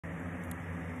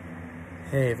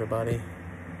Hey everybody,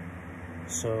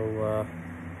 so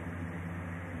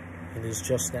it is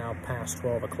just now past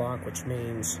 12 o'clock, which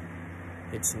means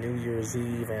it's New Year's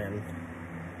Eve and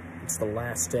it's the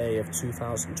last day of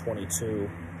 2022.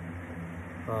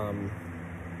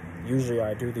 Usually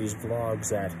I do these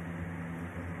vlogs at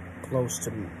close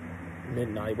to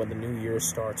midnight when the new year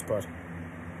starts, but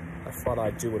I thought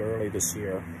I'd do it early this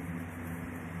year.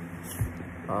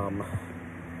 I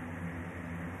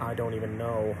don't even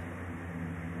know,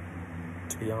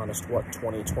 to be honest, what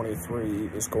 2023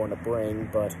 is going to bring,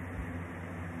 but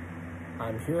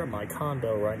I'm here at my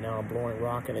condo right now. I'm blowing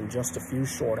rock, and in just a few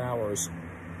short hours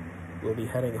we'll be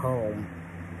heading home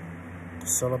to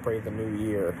celebrate the new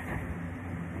year.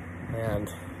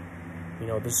 And you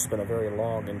know, this has been a very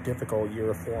long and difficult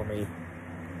year for me.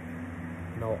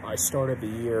 You know, I started the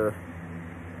year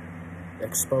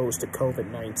exposed to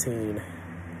COVID-19,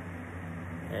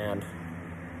 and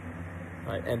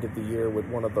I ended the year with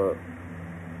one of the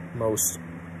most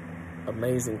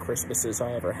amazing Christmases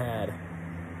I ever had.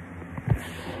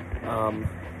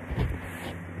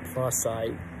 Plus,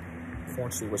 I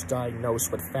fortunately was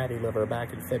diagnosed with fatty liver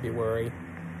back in February,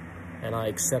 and I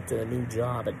accepted a new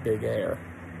job at Big Air.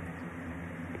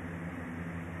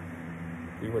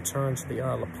 We returned to the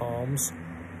Isle of Palms,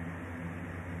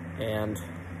 and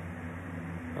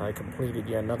I completed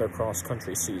yet another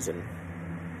cross-country season.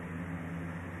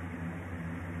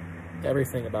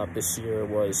 Everything about this year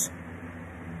was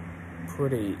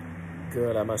pretty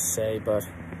good, I must say, but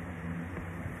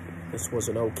this was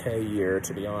an okay year,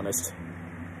 to be honest.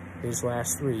 These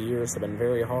last 3 years have been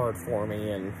very hard for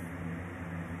me, and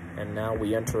now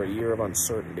we enter a year of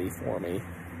uncertainty for me.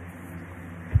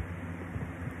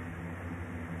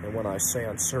 And when I say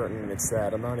uncertain, it's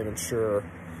that I'm not even sure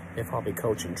if I'll be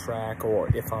coaching track,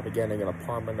 or if I'll be getting an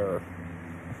apartment, or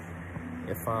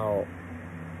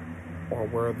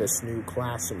where this new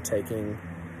class I'm taking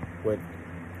with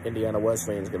Indiana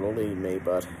Wesleyan is going to lead me,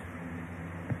 but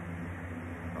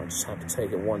I'll just have to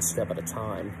take it one step at a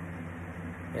time.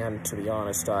 And to be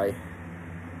honest, I'm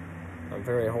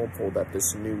very hopeful that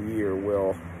this new year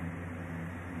will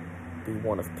be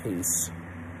one of peace.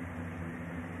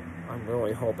 I'm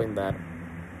really hoping that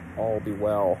all will be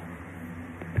well,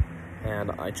 and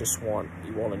I just want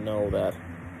you all to know that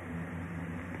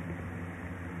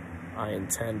I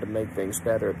intend to make things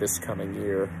better this coming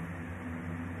year,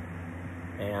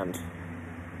 and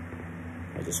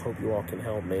I just hope you all can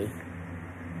help me.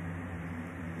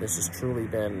 This has truly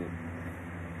been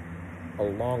a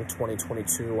long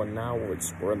 2022, and now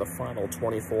we're in the final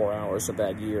 24 hours of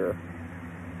that year.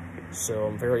 So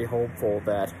I'm very hopeful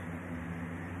that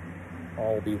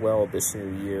all will be well this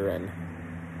new year, and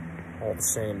all the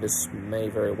same, this may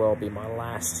very well be my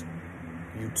last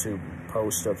YouTube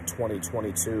post of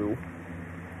 2022.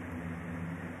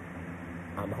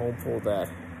 I'm hopeful that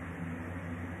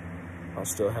I'll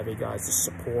still have you guys'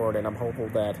 support, and I'm hopeful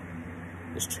that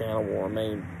this channel will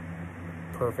remain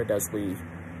perfect as we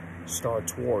start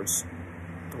towards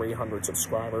 300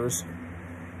 subscribers.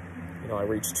 You know, I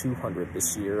reached 200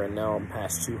 this year, and now I'm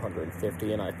past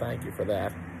 250, and I thank you for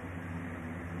that.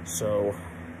 So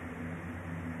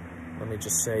let me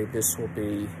just say, this will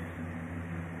be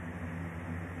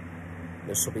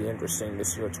interesting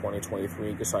this year,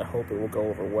 2023, because I hope it will go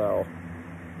over well.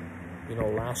 You know,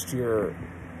 last year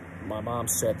my mom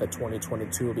said that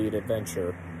 2022 will be an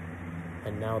adventure,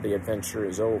 and now the adventure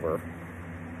is over.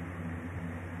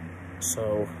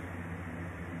 So,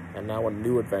 and now a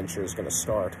new adventure is going to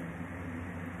start.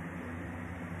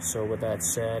 So with that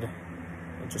said,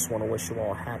 I just want to wish you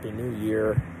all a happy new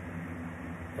year,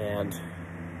 and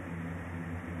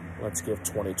let's give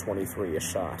 2023 a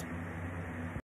shot.